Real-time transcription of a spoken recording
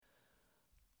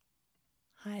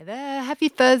Hi there. Happy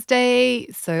Thursday.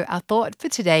 So, our thought for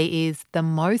today is the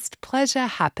most pleasure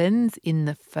happens in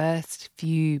the first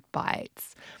few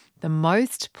bites. The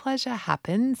most pleasure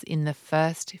happens in the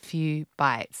first few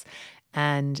bites.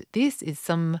 And this is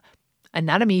some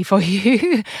anatomy for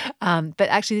you. But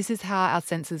actually, this is how our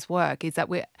senses work is that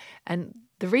and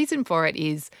the reason for it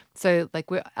is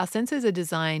our senses are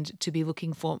designed to be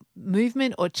looking for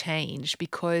movement or change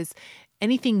because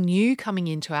anything new coming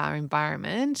into our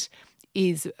environment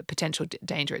is a potential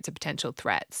danger. It's a potential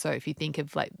threat. So if you think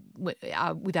of with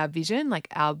our vision, like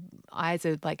our eyes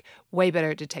are like way better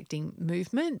at detecting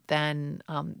movement than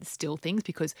still things,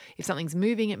 because if something's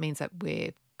moving, it means that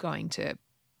we're going to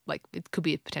it could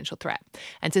be a potential threat.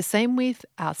 And so same with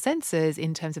our senses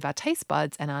in terms of our taste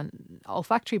buds and our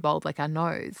olfactory bulb, like our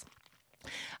nose.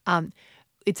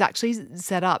 It's actually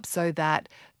set up so that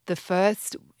the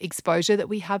first exposure that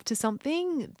we have to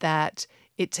something that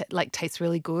tastes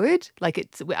really good,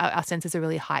 our senses are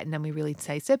really heightened and we really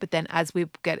taste it. But then as we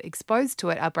get exposed to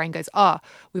it, our brain goes, oh,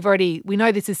 we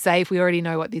know this is safe. We already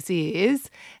know what this is.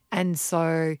 And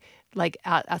so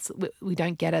we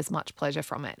don't get as much pleasure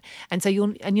from it. And so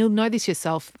you'll know this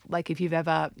yourself. Like if you've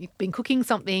been cooking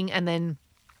something and then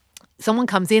someone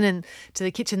comes in and to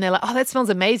the kitchen, they're like, oh, that smells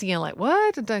amazing. You're like,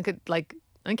 what? I don't get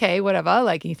okay,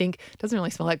 whatever. You think it doesn't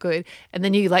really smell that good. And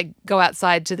then you go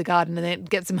outside to the garden and then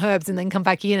get some herbs and then come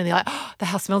back in and you're like, oh, the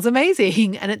house smells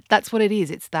amazing. And that's what it is.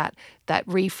 It's that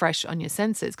refresh on your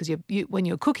senses, because when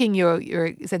you're cooking,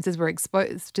 your senses were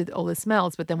exposed to all the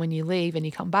smells. But then when you leave and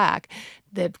you come back,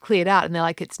 they've cleared out and they're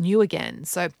like, it's new again.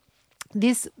 So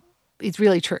this is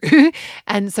really true.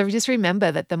 And so just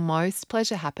remember that the most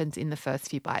pleasure happens in the first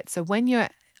few bites. So when you're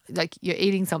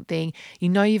eating something,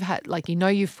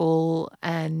 you're full,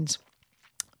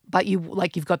 but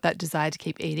you've got that desire to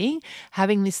keep eating,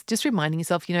 having this, just reminding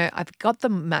yourself, I've got the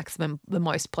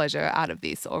most pleasure out of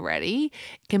this already,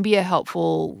 can be a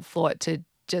helpful thought to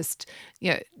just,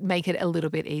 make it a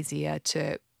little bit easier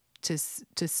to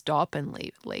stop and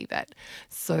leave it.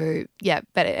 So yeah,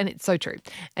 and it's so true.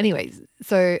 Anyways,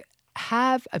 so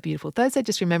have a beautiful Thursday,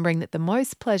 just remembering that the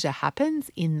most pleasure happens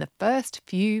in the first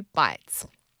few bites.